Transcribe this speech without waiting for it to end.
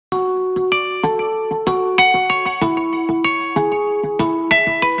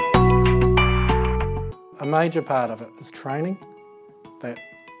major part of it is training, that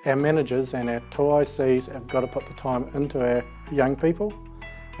our managers and our tour ICs have got to put the time into our young people,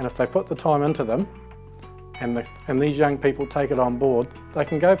 and if they put the time into them and these young people take it on board, they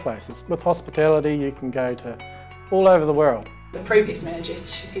can go places. With hospitality you can go to all over the world. The previous manager,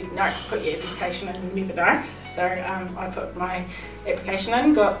 she said, no, put your application in, you never know. So I put my application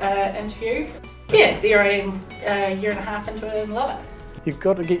in, got an interview. Yeah, there I am a year and a half into it and love it. You've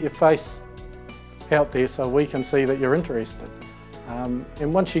got to get your face out there so we can see that you're interested.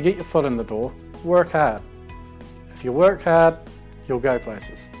 And once you get your foot in the door, work hard. If you work hard, you'll go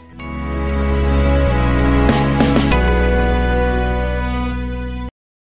places.